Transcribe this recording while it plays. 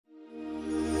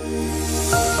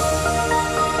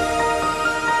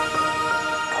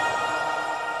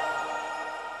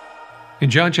In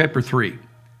John chapter 3,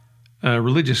 a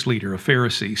religious leader, a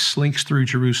Pharisee, slinks through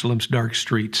Jerusalem's dark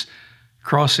streets,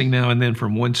 crossing now and then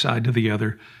from one side to the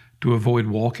other to avoid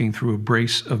walking through a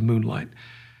brace of moonlight.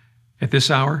 At this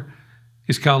hour,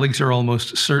 his colleagues are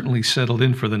almost certainly settled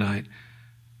in for the night,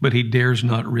 but he dares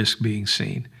not risk being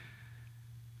seen.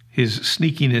 His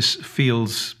sneakiness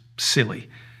feels silly,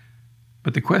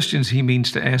 but the questions he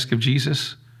means to ask of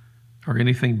Jesus are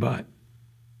anything but.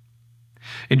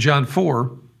 In John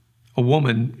 4, a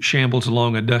woman shambles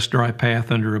along a dust-dry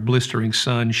path under a blistering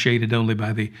sun, shaded only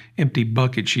by the empty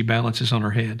bucket she balances on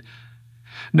her head.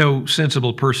 No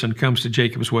sensible person comes to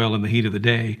Jacob's well in the heat of the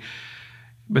day,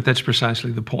 but that's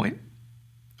precisely the point.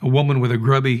 A woman with a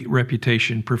grubby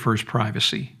reputation prefers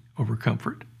privacy over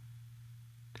comfort.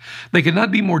 They could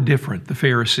not be more different, the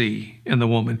Pharisee and the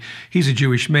woman. He's a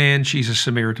Jewish man, she's a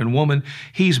Samaritan woman.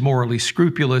 He's morally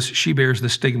scrupulous, she bears the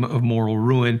stigma of moral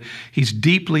ruin. He's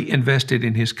deeply invested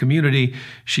in his community,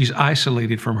 she's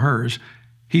isolated from hers.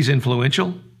 He's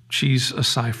influential, she's a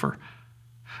cipher.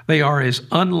 They are as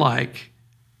unlike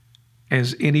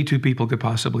as any two people could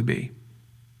possibly be.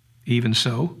 Even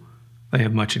so, they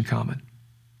have much in common.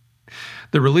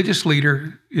 The religious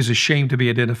leader is ashamed to be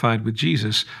identified with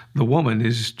Jesus. The woman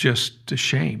is just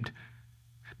ashamed.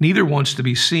 Neither wants to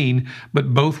be seen,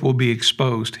 but both will be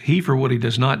exposed, he for what he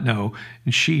does not know,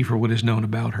 and she for what is known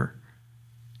about her.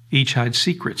 Each hides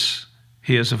secrets,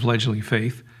 his of fledgling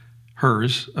faith,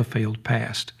 hers a failed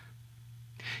past.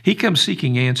 He comes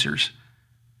seeking answers,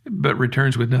 but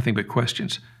returns with nothing but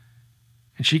questions.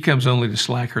 And she comes only to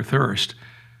slack her thirst,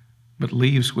 but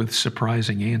leaves with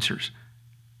surprising answers.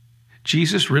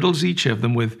 Jesus riddles each of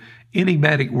them with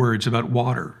enigmatic words about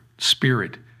water,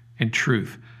 spirit, and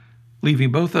truth,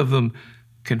 leaving both of them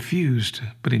confused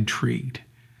but intrigued.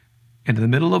 And in the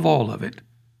middle of all of it,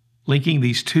 linking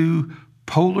these two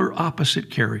polar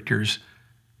opposite characters,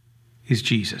 is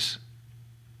Jesus.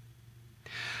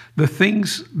 The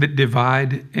things that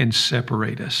divide and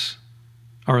separate us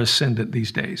are ascendant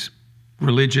these days.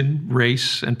 Religion,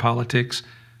 race, and politics,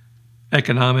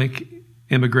 economic,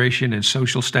 immigration and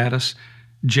social status,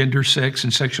 gender, sex,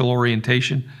 and sexual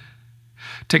orientation.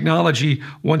 Technology,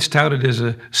 once touted as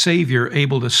a savior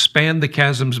able to span the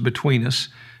chasms between us,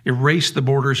 erase the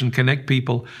borders and connect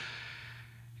people,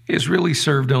 is really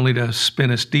served only to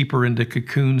spin us deeper into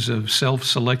cocoons of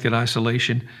self-selected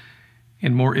isolation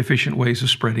and more efficient ways of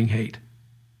spreading hate.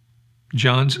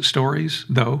 John's stories,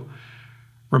 though,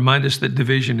 remind us that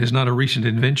division is not a recent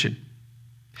invention.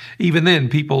 Even then,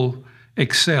 people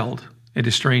excelled at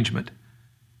estrangement.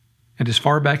 And as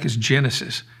far back as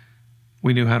Genesis,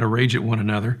 we knew how to rage at one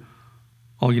another.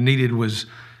 All you needed was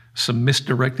some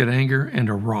misdirected anger and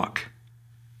a rock.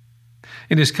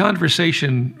 In his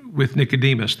conversation with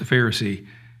Nicodemus, the Pharisee,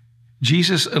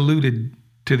 Jesus alluded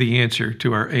to the answer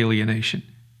to our alienation.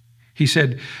 He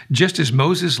said, just as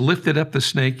Moses lifted up the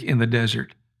snake in the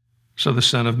desert, so the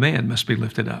Son of Man must be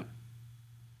lifted up.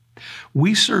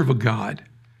 We serve a God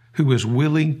who is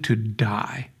willing to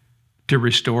die to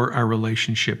restore our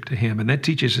relationship to him. And that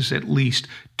teaches us at least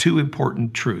two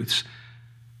important truths.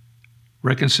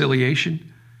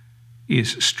 Reconciliation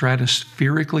is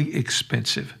stratospherically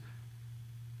expensive,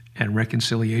 and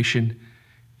reconciliation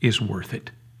is worth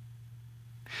it.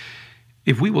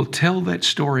 If we will tell that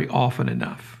story often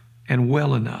enough and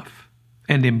well enough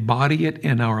and embody it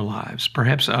in our lives,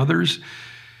 perhaps others,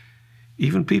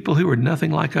 even people who are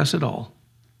nothing like us at all,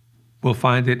 will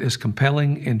find it as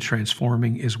compelling and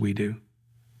transforming as we do.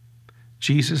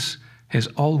 Jesus has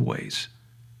always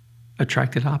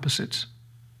attracted opposites.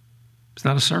 It's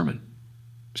not a sermon,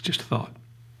 it's just a thought.